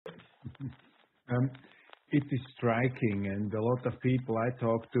Um, it is striking, and a lot of people I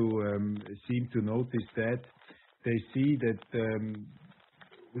talk to seem to notice that. They see that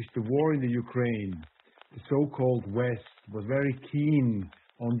with the war in the Ukraine, the so-called West was very keen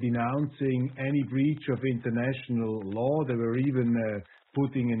on denouncing any breach of international law. They were even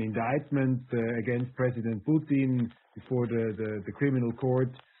putting an indictment against President Putin before the criminal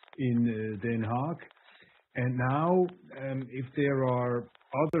court in Den Haag. And now, if there are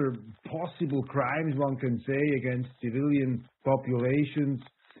other possible crimes, one can say, against civilian populations,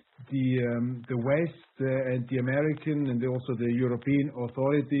 the West and the American and also the European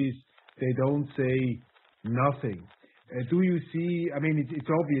authorities, they don't say nothing. Do you see, I mean, it's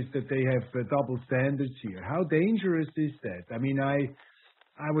obvious that they have double standards here. How dangerous is that? I mean,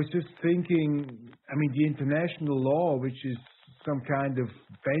 I was just thinking, I mean, the international law, which is some kind of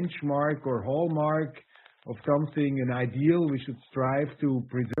benchmark or hallmark of something, an ideal we should strive to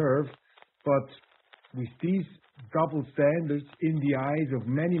preserve, but with these double standards in the eyes of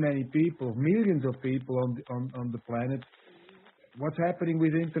many, many people, millions of people on the planet, what's happening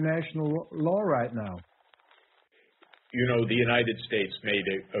with international law right now? You know, the United States made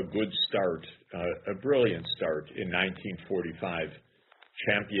a good start, a brilliant start in 1945,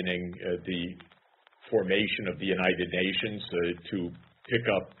 championing the formation of the United Nations to pick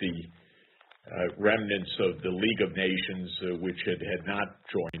up the remnants of the League of Nations, which had not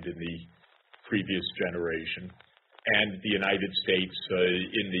joined in the previous generation, and the United States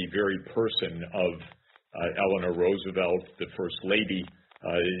in the very person of Eleanor Roosevelt, the First Lady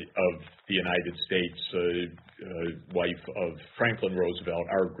of the United States, wife of Franklin Roosevelt,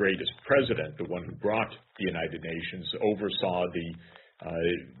 our greatest president, the one who brought the United Nations, oversaw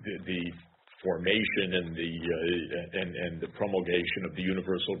the formation and the promulgation of the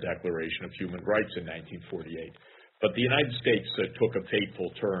Universal Declaration of Human Rights in 1948. But the United States took a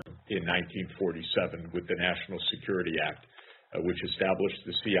fateful turn in 1947 with the National Security Act, which established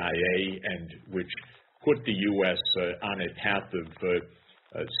the CIA and which put the U.S. on a path of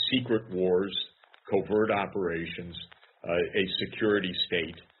secret wars, covert operations, a security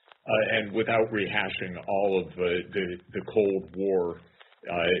state, and without rehashing all of the Cold War,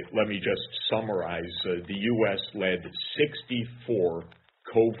 let me just summarize. The U.S. led 64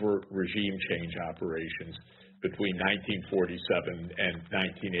 covert regime change operations between 1947 and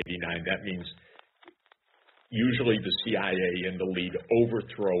 1989. That means usually the CIA in the lead,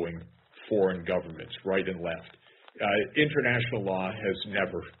 overthrowing foreign governments, right and left. International law has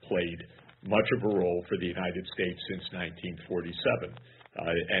never played much of a role for the United States since 1947.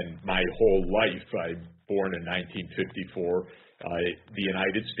 And my whole life, I'm born in 1954, the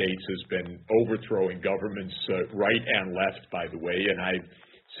United States has been overthrowing governments right and left, by the way, and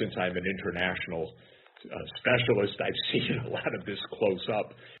since I'm an international specialist, I've seen a lot of this close up.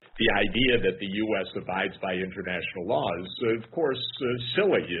 The idea that the U.S. abides by international law is, of course,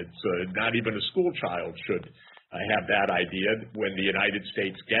 silly. It's not even a school child should have that idea. When the United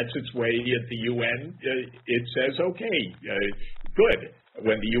States gets its way at the UN, it says, okay, good.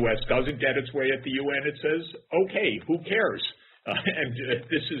 When the U.S. doesn't get its way at the UN, it says, okay, who cares? And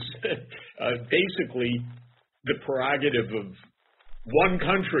this is basically the prerogative of one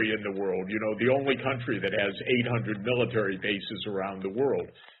country in the world, you know, the only country that has 800 military bases around the world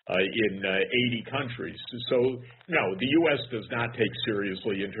in 80 countries. So, no, the U.S. does not take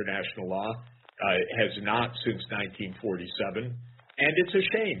seriously international law, has not since 1947, and it's a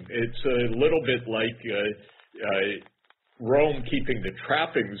shame. It's a little bit like Rome keeping the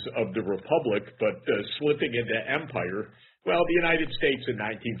trappings of the Republic, but slipping into empire. Well, the United States in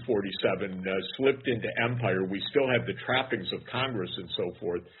 1947 slipped into empire. We still have the trappings of Congress and so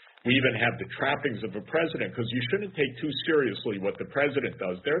forth. We even have the trappings of a president, because you shouldn't take too seriously what the president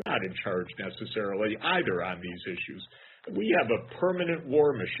does. They're not in charge necessarily either on these issues. We have a permanent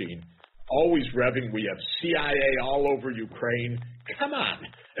war machine, always revving. We have CIA all over Ukraine. Come on.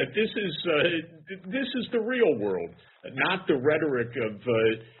 This is the real world, not the rhetoric of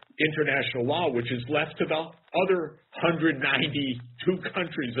international law, which is left to the other 192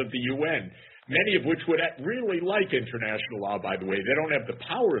 countries of the UN, many of which would really like international law, by the way. They don't have the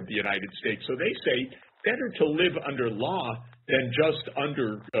power of the United States, so they say better to live under law than just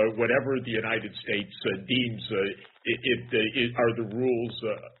under whatever the United States deems are the rules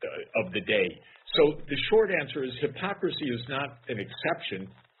of the day. So the short answer is hypocrisy is not an exception.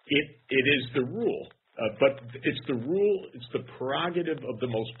 It is the rule. But it's the rule, it's the prerogative of the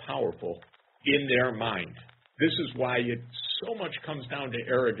most powerful in their mind. This is why it so much comes down to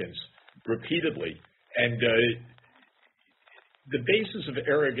arrogance repeatedly. And the basis of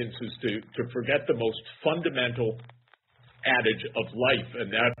arrogance is to forget the most fundamental adage of life,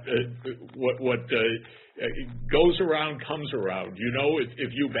 and that what goes around comes around. You know,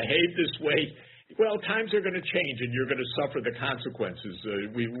 if you behave this way, well, times are going to change, and you're going to suffer the consequences.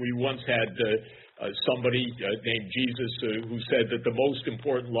 We once had somebody named Jesus who said that the most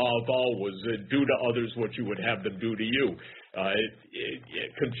important law of all was do to others what you would have them do to you.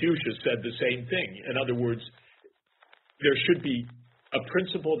 Confucius said the same thing. In other words, there should be a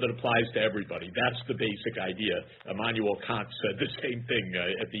principle that applies to everybody. That's the basic idea. Immanuel Kant said the same thing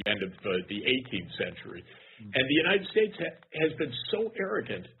at the end of the 18th century. And the United States has been so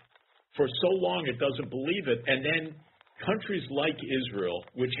arrogant for so long it doesn't believe it. And then countries like Israel,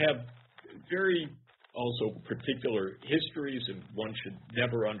 which have very also particular histories, and one should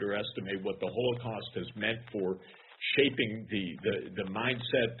never underestimate what the Holocaust has meant for shaping the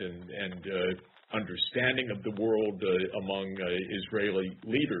mindset and understanding of the world among Israeli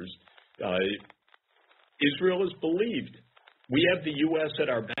leaders. Israel is believed. We have the U.S. at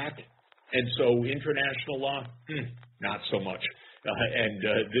our back, and so international law, not so much.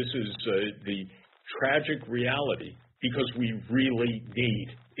 This is the tragic reality, because we really need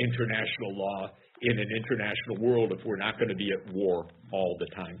international law in an international world if we're not going to be at war all the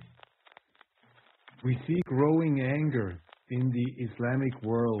time. We see growing anger in the Islamic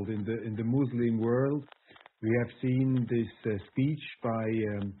world, in the Muslim world. We have seen this speech by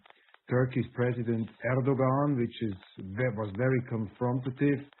Turkey's President Erdogan, which was very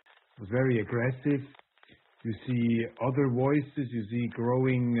confrontative, was very aggressive. You see other voices. You see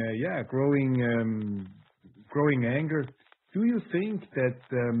growing anger. Do you think that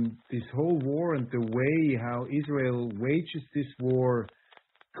this whole war and the way how Israel wages this war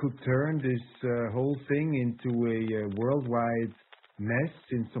could turn this whole thing into a worldwide mess,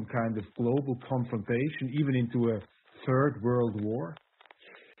 in some kind of global confrontation, even into a third world war?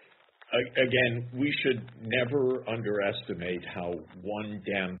 Again, we should never underestimate how one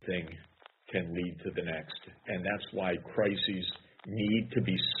damn thing can lead to the next. And that's why crises need to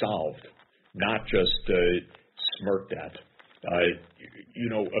be solved, not just smirked at.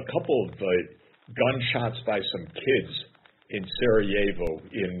 A couple of gunshots by some kids in Sarajevo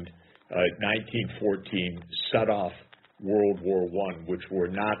in 1914 set off World War I, which we're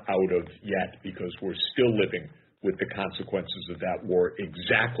not out of yet, because we're still living with the consequences of that war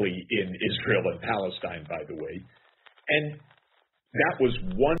exactly in Israel and Palestine, by the way. And that was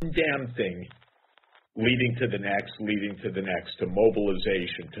one damn thing leading to the next, to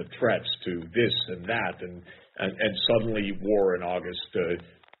mobilization, to threats, to this and that, and suddenly war in August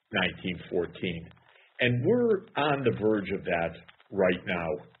 1914. And we're on the verge of that right now.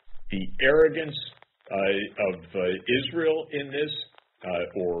 The arrogance of Israel in this,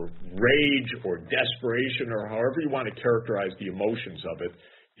 or rage or desperation, or however you want to characterize the emotions of it,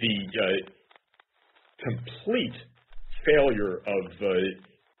 the complete failure of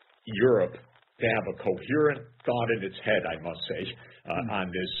Europe to have a coherent thought in its head, I must say, on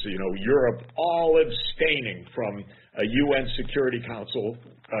this. Europe all abstaining from a UN Security Council,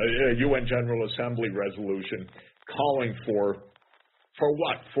 a UN General Assembly resolution calling for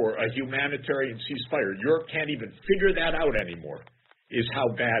what? For a humanitarian ceasefire. Europe can't even figure that out anymore, is how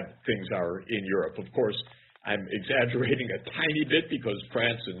bad things are in Europe. Of course, I'm exaggerating a tiny bit, because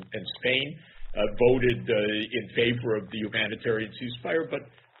France and Spain voted in favor of the humanitarian ceasefire, but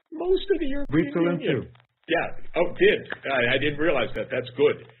most of the European Union. Yeah. Oh, did. I didn't realize that. That's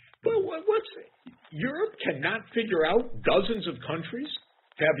good. But Europe cannot figure out dozens of countries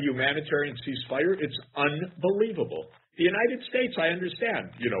to have a humanitarian ceasefire? It's unbelievable. The United States, I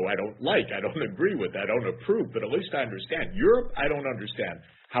understand. I don't agree with, I don't approve, but at least I understand. Europe, I don't understand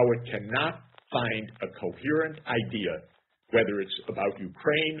how it cannot find a coherent idea, whether it's about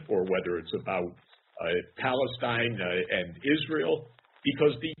Ukraine or whether it's about Palestine and Israel,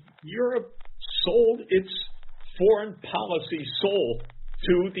 because Europe sold its foreign policy soul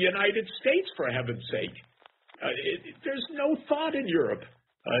to the United States, for heaven's sake. There's no thought in Europe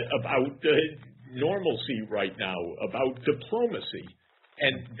about normalcy right now, about diplomacy.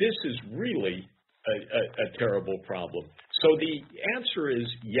 And this is really a terrible problem. So the answer is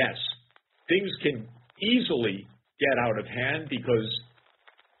yes. Things can easily get out of hand because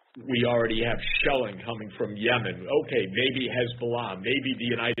we already have shelling coming from Yemen. Okay, maybe Hezbollah, maybe the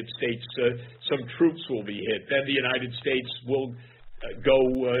United States, some troops will be hit. Then the United States will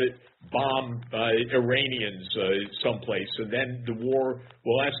go bomb Iranians someplace, and then the war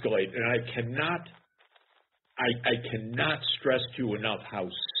will escalate. And I cannot stress to you enough how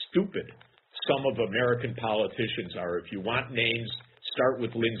stupid some of American politicians are. If you want names, start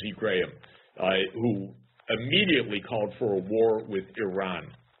with Lindsey Graham, who immediately called for a war with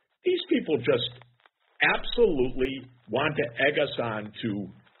Iran. These people just absolutely want to egg us on to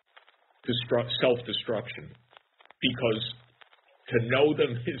self-destruction, because to know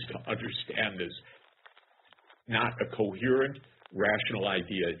them is to understand this, not a coherent, rational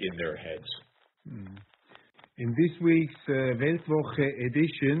idea in their heads. In this week's Weltwoche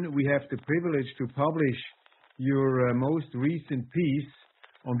edition, we have the privilege to publish your most recent piece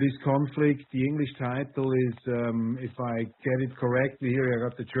on this conflict. The English title is, if I get it correctly here, I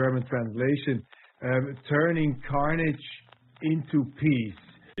got the German translation, Turning Carnage into Peace.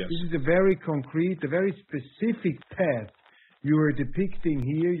 Yes. This is a very concrete, a very specific path you are depicting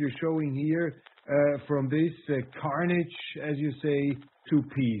here, you're showing here, from this carnage, as you say, to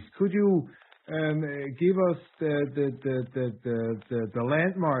peace. Could you give us the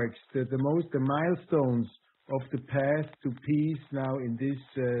landmarks, the milestones of the path to peace now in this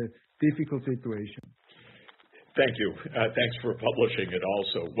difficult situation? Thank you. Thanks for publishing it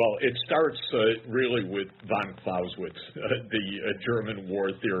also. Well, it starts really with von Clausewitz, the German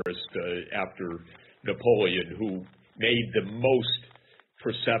war theorist after Napoleon, who made the most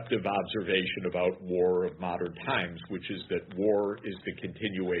perceptive observation about war of modern times, which is that war is the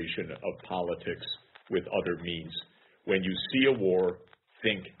continuation of politics with other means. When you see a war,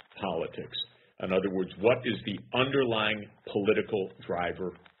 think politics. In other words, what is the underlying political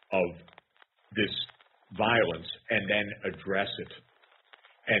driver of this violence, and then address it.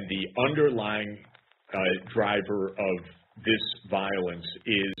 And the underlying driver of this violence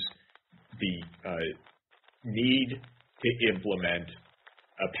is the need to implement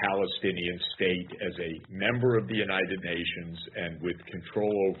a Palestinian state as a member of the United Nations and with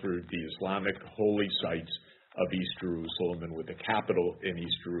control over the Islamic holy sites of East Jerusalem and with a capital in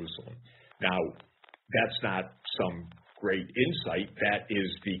East Jerusalem. Now, that's not some great insight. That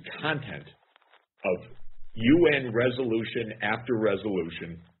is the content of UN resolution after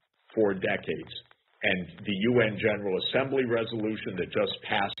resolution for decades. And the UN General Assembly resolution that just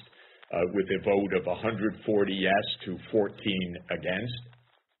passed with a vote of 140 yes to 14 against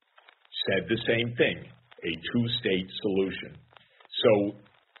said the same thing, a two-state solution. So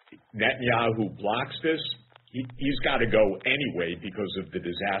Netanyahu blocks this. He's got to go anyway because of the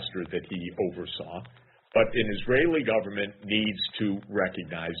disaster that he oversaw. But an Israeli government needs to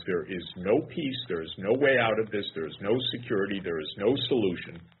recognize there is no peace, there is no way out of this, there is no security, there is no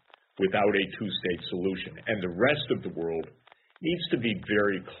solution without a two-state solution. And the rest of the world needs to be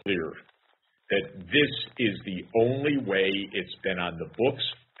very clear that this is the only way. It's been on the books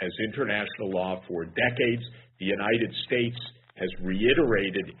as international law for decades. The United States has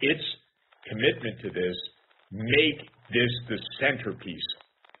reiterated its commitment to this. Make this the centerpiece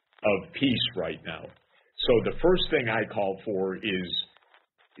of peace right now. So the first thing I call for is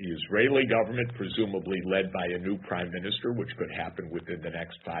the Israeli government, presumably led by a new prime minister, which could happen within the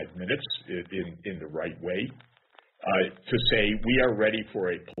next 5 minutes in the right way, to say we are ready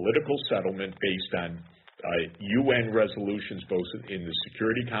for a political settlement based on UN resolutions both in the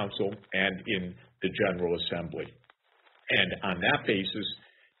Security Council and in the General Assembly. And on that basis,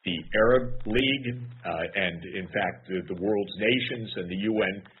 the Arab League and, in fact, the world's nations and the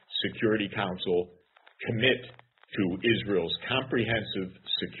UN Security Council commit to Israel's comprehensive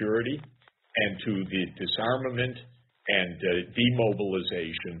security and to the disarmament and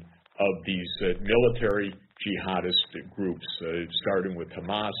demobilization of these military jihadist groups, starting with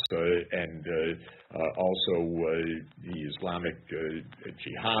Hamas and also the Islamic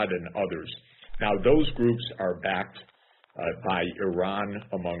Jihad and others. Now, those groups are backed by Iran,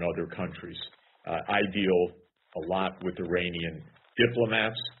 among other countries. I deal a lot with Iranian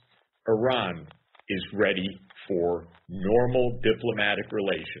diplomats. Iran is ready for normal diplomatic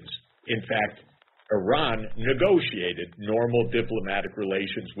relations. In fact, Iran negotiated normal diplomatic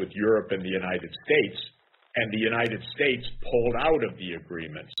relations with Europe and the United States, and the United States pulled out of the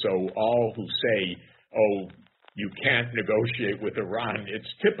agreement. So all who say, oh, you can't negotiate with Iran,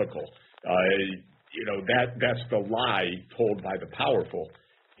 it's typical. That's the lie told by the powerful.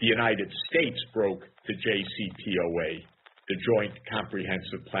 The United States broke the JCPOA, the Joint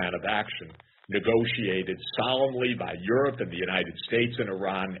Comprehensive Plan of Action, negotiated solemnly by Europe and the United States and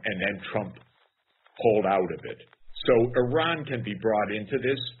Iran, and then Trump pulled out of it. So Iran can be brought into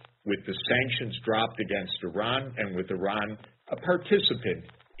this with the sanctions dropped against Iran, and with Iran a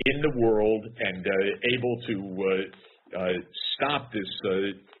participant in the world and able to stop this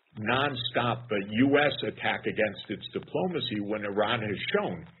nonstop U.S. attack against its diplomacy when Iran has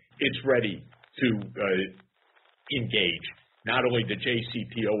shown it's ready to engage. Not only the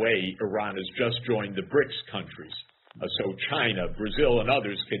JCPOA, Iran has just joined the BRICS countries. So China, Brazil, and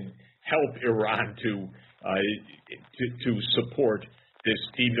others can help Iran to support this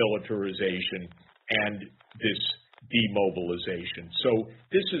demilitarization and this demobilization. So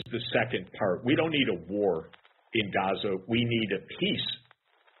this is the second part. We don't need a war in Gaza. We need a peace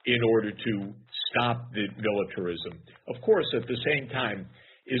in order to stop the militarism. Of course, at the same time,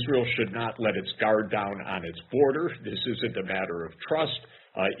 Israel should not let its guard down on its border. This isn't a matter of trust.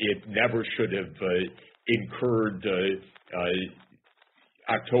 It never should have incurred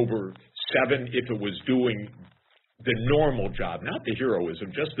October 7 if it was doing the normal job, not the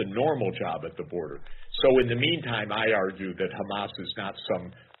heroism, just the normal job at the border. So in the meantime, I argue that Hamas is not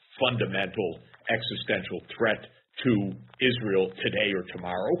some fundamental existential threat to Israel today or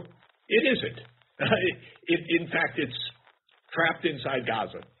tomorrow. It isn't. In fact, it's trapped inside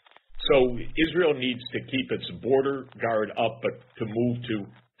Gaza. So Israel needs to keep its border guard up, but to move to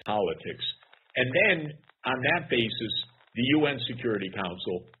politics. And then, on that basis, the UN Security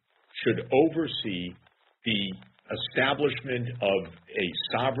Council should oversee the establishment of a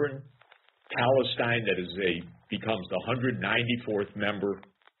sovereign Palestine that becomes the 194th member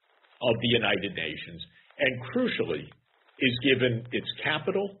of the United Nations, and crucially, is given its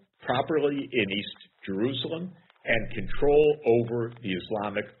capital properly in East Jerusalem and control over the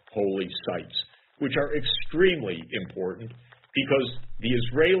Islamic holy sites, which are extremely important because the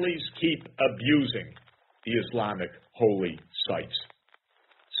Israelis keep abusing the Islamic holy sites.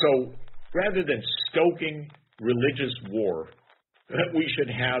 So rather than stoking religious war, we should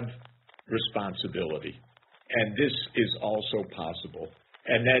have responsibility. And this is also possible.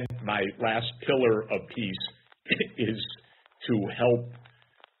 And then my last pillar of peace is to help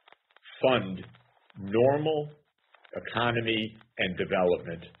fund normal economy and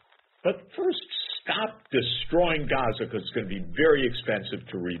development. But first, stop destroying Gaza because it's going to be very expensive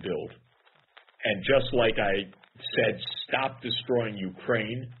to rebuild. And just like I said, stop destroying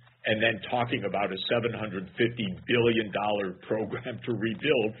Ukraine and then talking about a $750 billion program to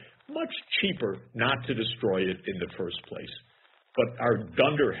rebuild, much cheaper not to destroy it in the first place. But our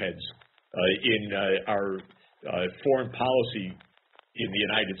dunderheads in our foreign policy in the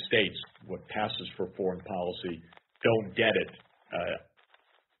United States, what passes for foreign policy, don't get it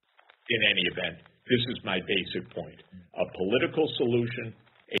in any event. This is my basic point. A political solution,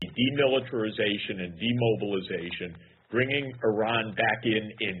 a demilitarization and demobilization, bringing Iran back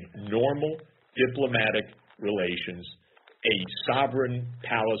in normal diplomatic relations, a sovereign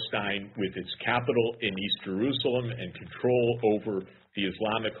Palestine with its capital in East Jerusalem and control over the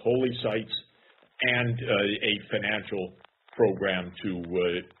Islamic holy sites, and a financial program to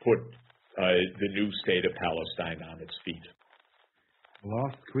put the new state of Palestine on its feet.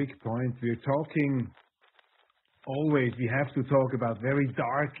 Last quick point. We're talking always, we have to talk about very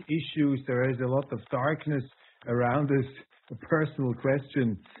dark issues. There is a lot of darkness around us. A personal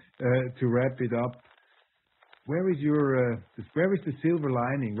question to wrap it up. Where is the silver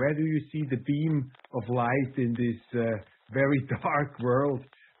lining? Where do you see the beam of light in this very dark world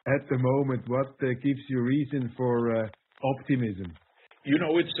at the moment? What gives you reason for optimism? You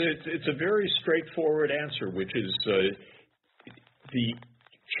know, it's a very straightforward answer, which is the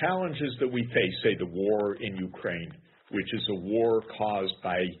challenges that we face, say the war in Ukraine, which is a war caused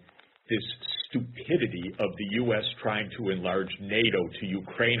by this stupidity of the U.S. trying to enlarge NATO to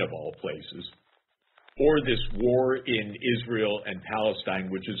Ukraine of all places, or this war in Israel and Palestine,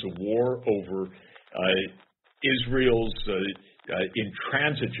 which is a war over Israel's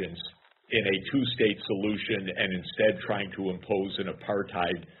intransigence in a two-state solution and instead trying to impose an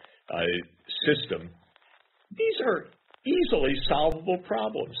apartheid system. These are easily solvable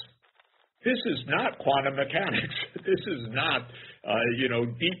problems. This is not quantum mechanics. This is not,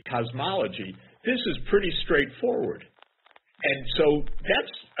 deep cosmology. This is pretty straightforward. And so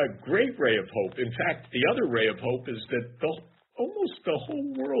that's a great ray of hope. In fact, the other ray of hope is that almost the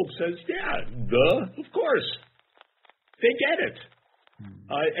whole world says, of course, they get it.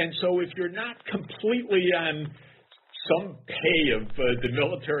 And so if you're not completely on some pay of the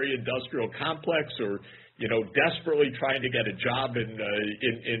military-industrial complex or, desperately trying to get a job in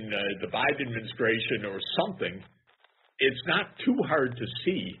the Biden administration or something, it's not too hard to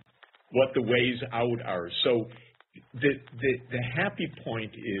see what the ways out are. So the happy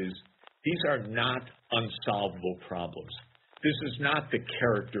point is these are not unsolvable problems. This is not the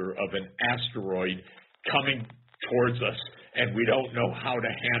character of an asteroid coming towards us and we don't know how to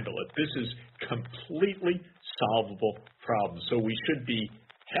handle it. This is completely solvable problems. So we should be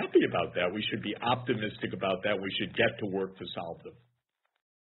happy about that. We should be optimistic about that. We should get to work to solve them.